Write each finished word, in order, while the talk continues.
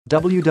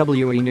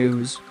WWE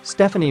News,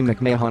 Stephanie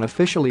McMahon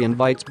officially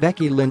invites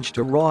Becky Lynch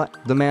to Raw.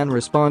 The man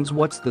responds,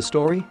 "What's the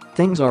story?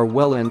 Things are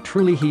well and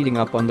truly heating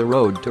up on the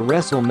road to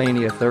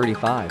WrestleMania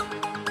 35.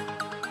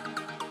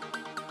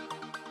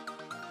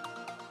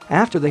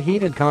 After the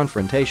heated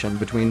confrontation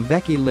between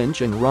Becky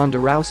Lynch and Ronda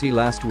Rousey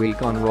last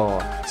week on Raw,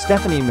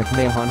 Stephanie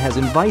McMahon has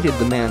invited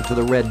the man to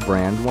the red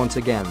brand once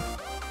again.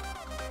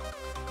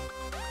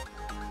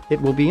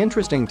 It will be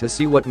interesting to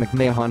see what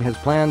McMahon has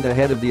planned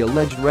ahead of the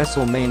alleged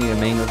WrestleMania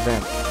main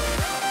event.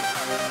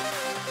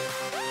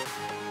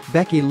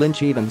 Becky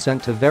Lynch even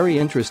sent a very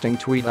interesting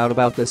tweet out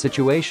about the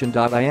situation.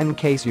 In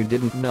case you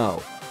didn't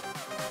know,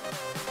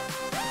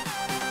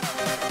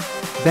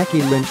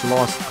 Becky Lynch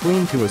lost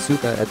clean to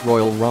Asuka at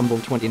Royal Rumble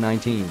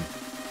 2019.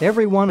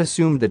 Everyone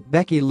assumed that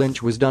Becky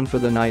Lynch was done for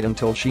the night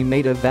until she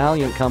made a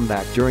valiant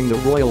comeback during the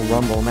Royal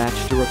Rumble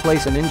match to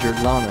replace an injured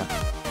Lana.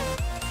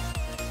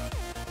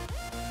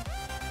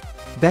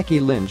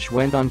 Becky Lynch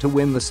went on to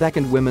win the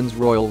second Women's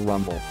Royal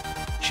Rumble.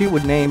 She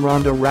would name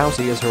Ronda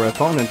Rousey as her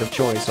opponent of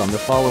choice on the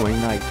following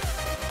night.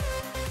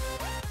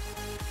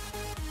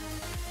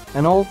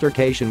 An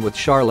altercation with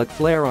Charlotte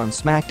Flair on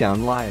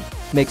SmackDown Live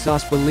makes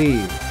us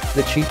believe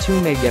that she too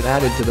may get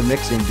added to the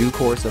mix in due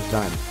course of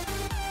time.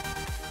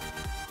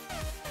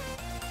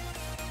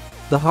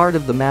 The heart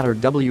of the matter,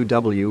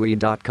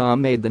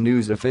 WWE.com made the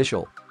news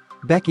official.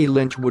 Becky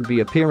Lynch would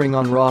be appearing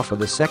on Raw for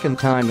the second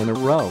time in a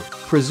row,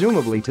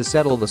 presumably to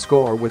settle the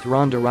score with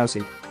Ronda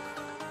Rousey.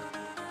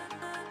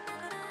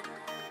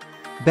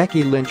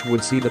 Becky Lynch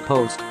would see the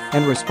post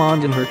and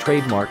respond in her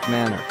trademark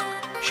manner.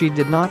 She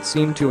did not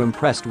seem too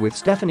impressed with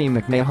Stephanie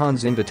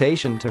McMahon's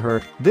invitation to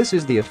her. This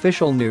is the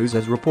official news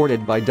as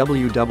reported by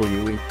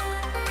WWE.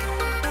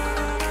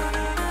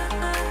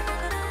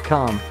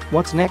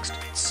 What's next?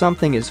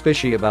 Something is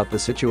fishy about the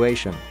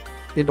situation.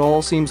 It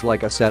all seems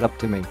like a setup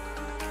to me.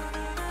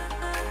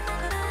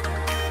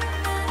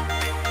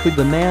 Could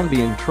the man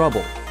be in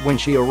trouble when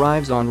she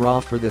arrives on Raw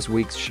for this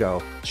week's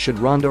show? Should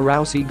Ronda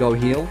Rousey go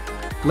heel?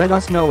 Let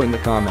us know in the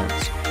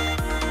comments.